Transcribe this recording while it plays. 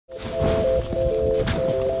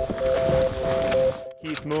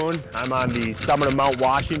Keith Moon. I'm on the summit of Mount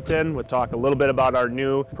Washington. We'll talk a little bit about our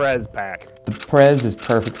new Prez pack. The Prez is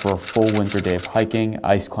perfect for a full winter day of hiking,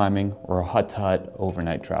 ice climbing, or a hut-to-hut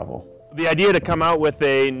overnight travel. The idea to come out with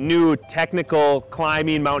a new technical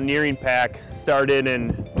climbing mountaineering pack started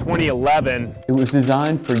in 2011. It was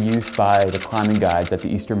designed for use by the climbing guides at the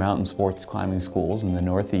Eastern Mountain Sports Climbing Schools in the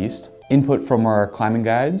Northeast. Input from our climbing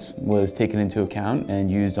guides was taken into account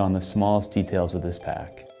and used on the smallest details of this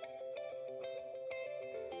pack.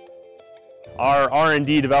 Our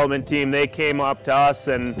R&D development team, they came up to us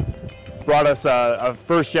and brought us a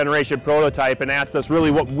first generation prototype and asked us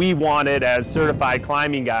really what we wanted as certified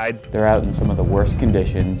climbing guides. They're out in some of the worst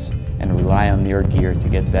conditions and rely on their gear to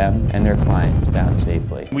get them and their clients down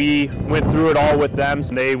safely. We went through it all with them,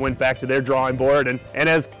 so they went back to their drawing board, and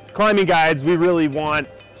as climbing guides we really want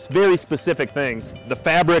very specific things. The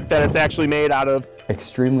fabric that it's actually made out of.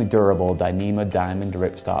 Extremely durable Dyneema diamond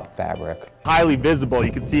ripstop fabric. Highly visible,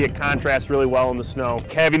 you can see it contrasts really well in the snow.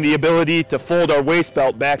 Having the ability to fold our waist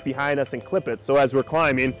belt back behind us and clip it, so as we're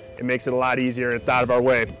climbing, it makes it a lot easier and it's out of our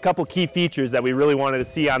way. A couple key features that we really wanted to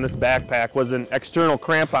see on this backpack was an external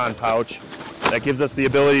crampon pouch that gives us the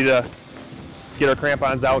ability to get our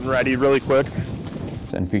crampons out and ready really quick.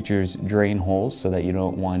 And features drain holes so that you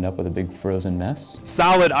don't wind up with a big frozen mess.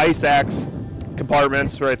 Solid ice axe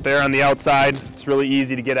compartments right there on the outside. It's really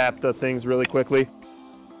easy to get at the things really quickly.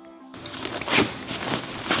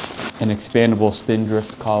 An expandable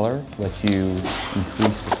spindrift collar lets you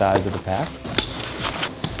increase the size of the pack.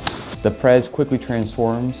 The Prez quickly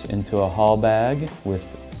transforms into a haul bag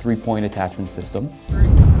with 3-point attachment system.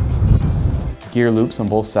 Gear loops on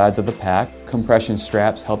both sides of the pack. Compression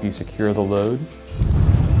straps help you secure the load.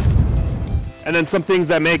 And then some things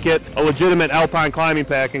that make it a legitimate alpine climbing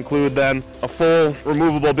pack include then a full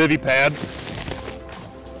removable bivy pad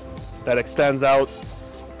that extends out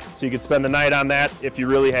so you could spend the night on that if you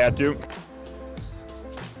really had to.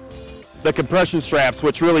 The compression straps,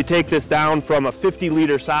 which really take this down from a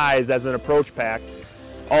 50-liter size as an approach pack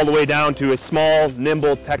all the way down to a small,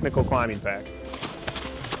 nimble, technical climbing pack.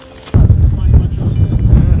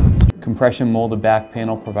 Compression molded back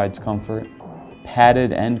panel provides comfort.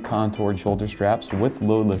 Padded and contoured shoulder straps with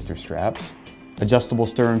load lifter straps. Adjustable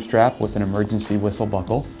sternum strap with an emergency whistle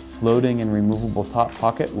buckle. Floating and removable top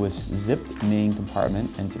pocket with zipped main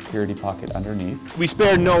compartment and security pocket underneath. We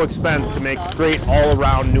spared no expense to make a great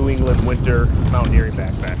all-around New England winter mountaineering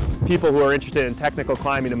backpack. People who are interested in technical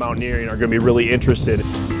climbing and mountaineering are going to be really interested.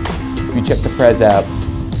 If you check the Prez app,